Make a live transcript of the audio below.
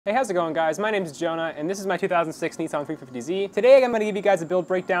Hey, how's it going, guys? My name is Jonah, and this is my 2006 Nissan 350Z. Today, I'm going to give you guys a build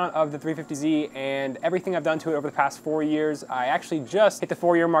breakdown of the 350Z and everything I've done to it over the past 4 years. I actually just hit the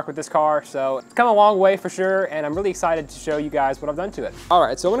 4-year mark with this car, so it's come a long way for sure, and I'm really excited to show you guys what I've done to it. All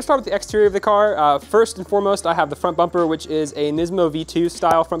right, so I'm going to start with the exterior of the car. First and foremost, I have the front bumper, which is a Nismo V2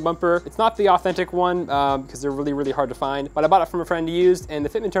 style front bumper. It's not the authentic one because they're really hard to find, but I bought it from a friend used, and the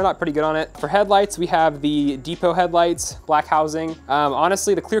fitment turned out pretty good on it. For headlights, we have the depot headlights, black housing.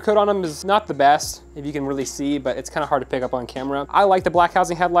 Honestly, the clear coat on them is not the best, if you can really see, but it's kind of hard to pick up on camera. I like the black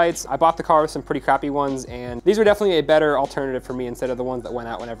housing headlights. I bought the car with some pretty crappy ones, and these were definitely a better alternative for me instead of the ones that went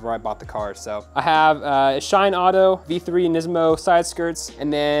out whenever I bought the car. So I have Shine Auto V3 Nismo side skirts,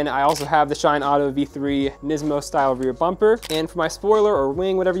 and then I also have the Shine Auto V3 Nismo style rear bumper. And for my spoiler or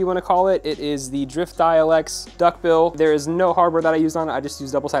wing, whatever you want to call it, it is the Drift Dial-X duckbill. There is no hardware that I used on it. I just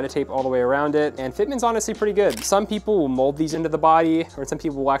used double-sided tape all the way around it, and fitment's honestly pretty good. Some people will mold these into the body, or some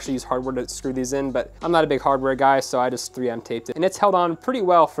people will actually use hardware to screw these in, but I'm not a big hardware guy, so I just 3M taped it. And it's held on pretty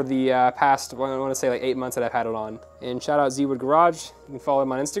well for the past, well, I want to say like 8 months that I've had it on. And shout out Zwood Garage. You can follow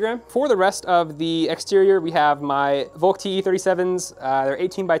them on Instagram. For the rest of the exterior, we have my Volk TE37s. They're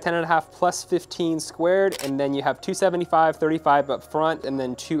 18 by 10.5 plus 15 squared, and then you have 275/35 up front, and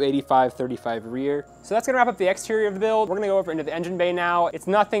then 285/35 rear. So that's gonna wrap up the exterior of the build. We're gonna go over into the engine bay now. It's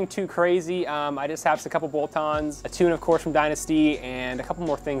nothing too crazy. I just have a couple bolt-ons, a tune, of course, from Dynasty, and a couple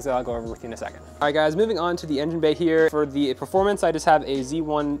more things that I'll go over with you in a second. All right, guys, moving on to the engine bay here. For the performance, I just have a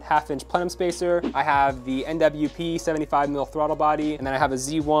Z1 1/2-inch plenum spacer. I have the NWP 75mm throttle body, and then I have a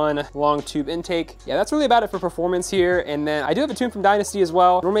Z1 long tube intake. Yeah, that's really about it for performance here. And then I do have a tune from Dynasty as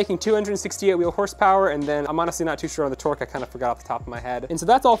well. We're making 268 wheel horsepower, and then I'm honestly not too sure on the torque. I kind of forgot off the top of my head. And so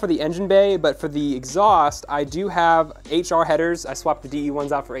that's all for the engine bay, but for the exhaust, I do have HR headers. I swapped the DE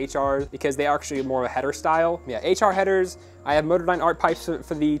ones out for HRs because they are actually more of a header style. Yeah, HR headers. I have Motordyne Art pipes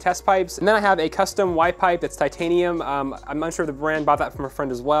for the test pipes. And then I have a custom Y pipe that's titanium. I'm unsure of the brand, bought that from a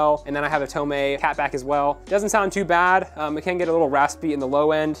friend as well. And then I have a Tomei catback as well. Doesn't sound too bad. It can get a little raspy in the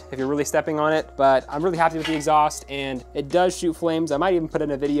low end if you're really stepping on it, but I'm really happy with the exhaust, and it does shoot flames. I might even put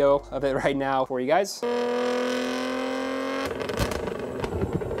in a video of it right now for you guys.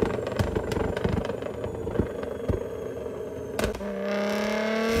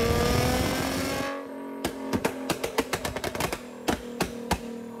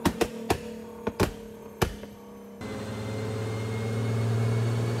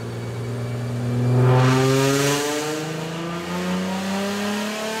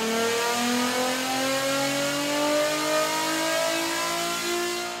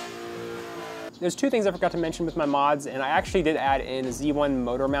 There's two things I forgot to mention with my mods, and I actually did add in a Z1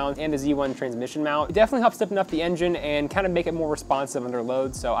 motor mount and a Z1 transmission mount. It definitely helps stiffen up the engine and kind of make it more responsive under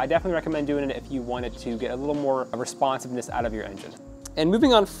load, so I definitely recommend doing it if you wanted to get a little more responsiveness out of your engine. And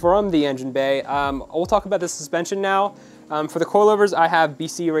moving on from the engine bay, we'll talk about the suspension now. For the coilovers, I have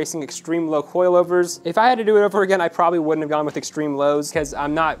BC Racing Extreme Low coilovers. If I had to do it over again, I probably wouldn't have gone with extreme lows because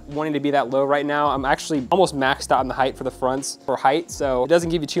I'm not wanting to be that low right now. I'm actually almost maxed out in the height for the fronts for height, so it doesn't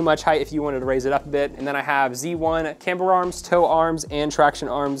give you too much height if you wanted to raise it up a bit. And then I have Z1 camber arms, tow arms, and traction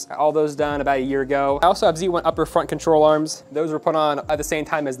arms. All those done about a year ago. I also have Z1 upper front control arms. Those were put on at the same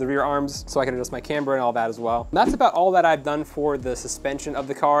time as the rear arms, so I can adjust my camber and all that as well. And that's about all that I've done for the suspension of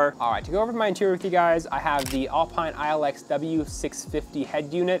the car. All right, to go over my interior with you guys, I have the Alpine ILX W650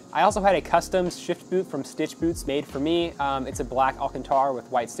 head unit. I also had a custom shift boot from Stitch Boots made for me. It's a black Alcantara with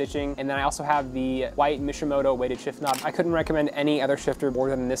white stitching. And then I also have the white Mishimoto weighted shift knob. I couldn't recommend any other shifter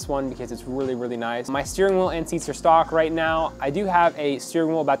more than this one because it's really nice. My steering wheel and seats are stock right now. I do have a steering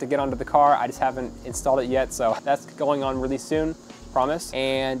wheel about to get onto the car. I just haven't installed it yet, so that's going on really soon. Promise.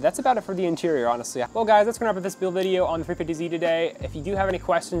 And that's about it for the interior, honestly. Well, guys, that's gonna wrap up this build video on the 350Z today. If you do have any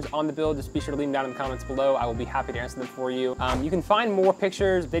questions on the build, just be sure to leave them down in the comments below. I will be happy to answer them for you. You can find more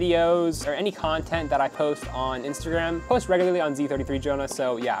pictures, videos, or any content that I post on Instagram. Post regularly on Z33Jonah,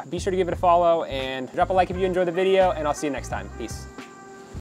 so yeah, be sure to give it a follow and drop a like if you enjoyed the video, and I'll see you next time. Peace.